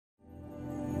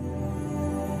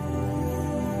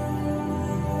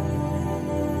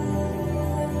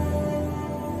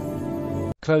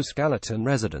Close Gallatin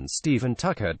resident Stephen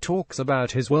Tucker talks about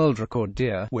his world record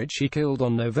deer, which he killed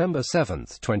on November 7,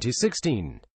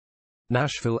 2016.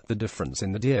 Nashville. The difference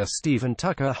in the deer Stephen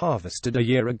Tucker harvested a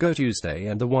year ago Tuesday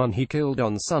and the one he killed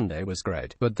on Sunday was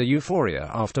great, but the euphoria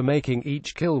after making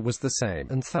each kill was the same,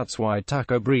 and that's why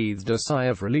Tucker breathed a sigh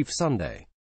of relief Sunday.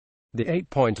 The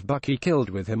 8-point buck he killed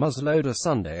with a muzzleloader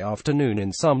Sunday afternoon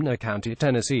in Sumner County,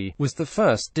 Tennessee, was the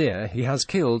first deer he has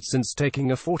killed since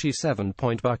taking a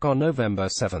 47-point buck on November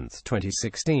 7,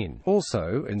 2016,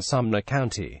 also in Sumner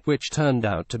County, which turned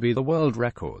out to be the world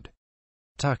record.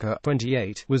 Tucker,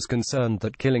 28, was concerned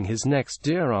that killing his next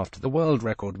deer after the world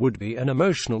record would be an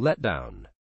emotional letdown.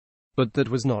 But that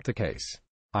was not the case.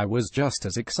 "I was just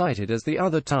as excited as the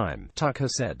other time," Tucker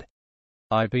said.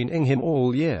 "I've been in him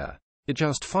all year. It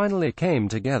just finally came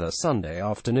together Sunday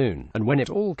afternoon, and when it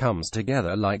all comes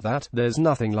together like that, there's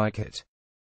nothing like it.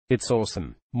 It's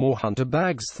awesome." More Hunter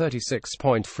Bag's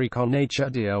 36-point freak on nature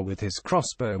deer with his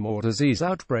crossbow. More disease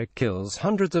outbreak kills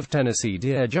hundreds of Tennessee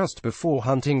deer just before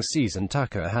hunting season.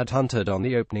 Tucker had hunted on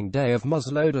the opening day of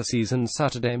muzzleloader season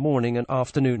Saturday morning and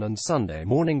afternoon and Sunday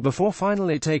morning before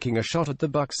finally taking a shot at the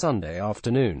buck Sunday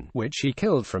afternoon, which he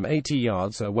killed from 80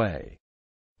 yards away.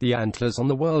 The antlers on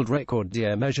the world record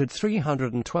deer measured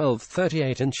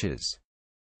 312.38 inches.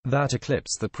 That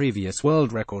eclipsed the previous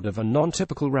world record of a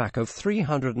non-typical rack of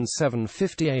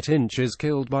 307.58 inches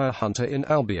killed by a hunter in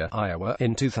Albia, Iowa,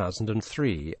 in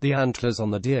 2003. The antlers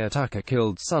on the deer Tucker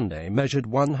killed Sunday measured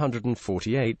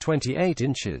 148.28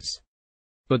 inches.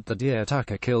 But the deer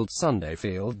Tucker killed Sunday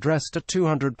field dressed at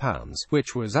 200 pounds,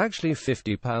 which was actually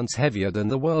 50 pounds heavier than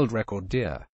the world record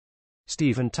deer.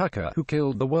 Stephen Tucker, who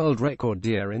killed the world record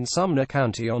deer in Sumner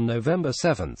County on November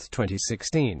 7,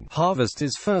 2016, harvested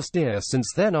his first deer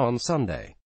since then on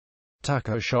Sunday.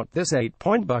 Tucker shot this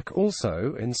 8-point buck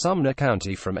also in Sumner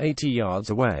County from 80 yards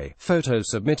away. Photo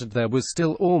submitted. There was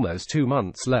still almost 2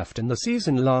 months left in the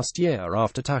season last year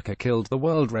after Tucker killed the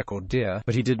world record deer,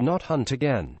 but he did not hunt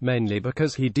again, mainly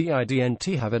because he didn't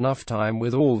have enough time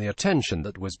with all the attention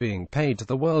that was being paid to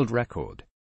the world record.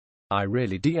 "I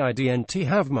really didn't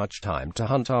have much time to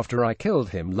hunt after I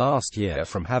killed him last year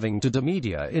from having to do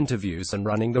media interviews and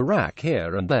running the rack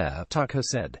here and there," Tucker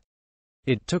said.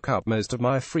 "It took up most of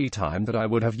my free time that I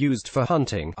would have used for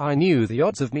hunting. I knew the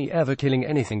odds of me ever killing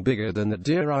anything bigger than the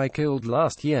deer I killed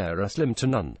last year are slim to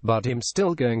none, but I'm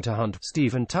still going to hunt."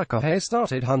 Stephen Tucker has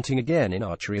started hunting again in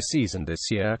archery season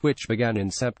this year, which began in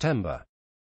September.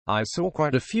 "I saw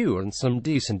quite a few and some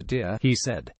decent deer," he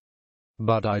said.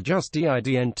 "But I just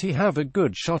didn't have a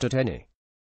good shot at any."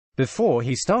 Before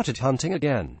he started hunting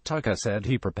again, Tucker said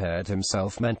he prepared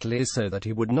himself mentally so that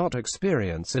he would not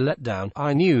experience a letdown.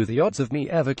 "I knew the odds of me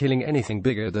ever killing anything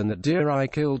bigger than the deer I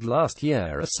killed last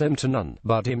year are slim to none,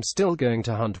 but I'm still going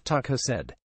to hunt," Tucker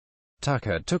said.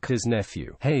 Tucker took his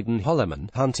nephew, Hayden Holloman,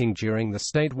 hunting during the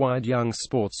statewide Young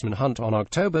Sportsman Hunt on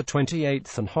October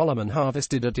 28 and Holloman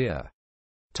harvested a deer.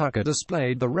 Tucker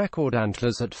displayed the record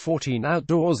antlers at 14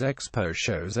 outdoors expo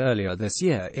shows earlier this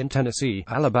year in Tennessee,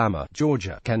 Alabama,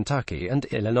 Georgia, Kentucky, and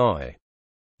Illinois.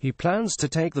 He plans to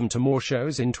take them to more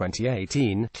shows in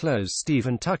 2018. Close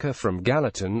Stephen Tucker from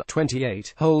Gallatin,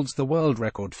 28, holds the world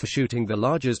record for shooting the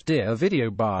largest deer video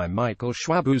by Michael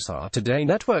Schwab USA Today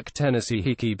Network. Tennessee.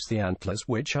 He keeps the antlers,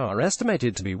 which are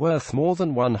estimated to be worth more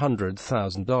than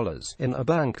 $100,000, in a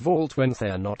bank vault when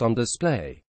they're not on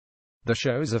display. "The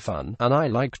shows are fun, and I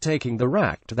like taking the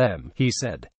rack to them," he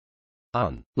said.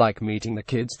 Like meeting the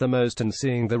kids the most and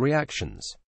seeing the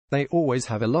reactions. They always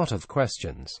have a lot of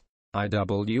questions. I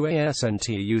wasn't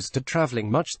used to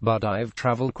traveling much, but I've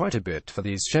traveled quite a bit for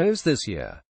these shows this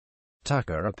year."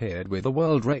 Tucker appeared with the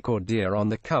world record deer on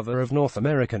the cover of North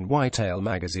American Whitetail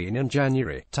magazine in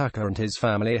January. Tucker and his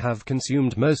family have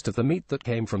consumed most of the meat that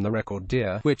came from the record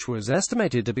deer, which was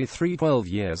estimated to be 12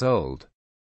 years old.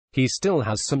 He still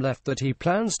has some left that he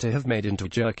plans to have made into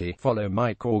jerky. Follow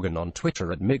Mike Organ on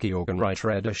Twitter at Mickey Organ. Write,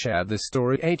 read or share this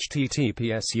story.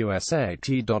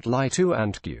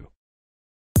 https://usat.ly2andq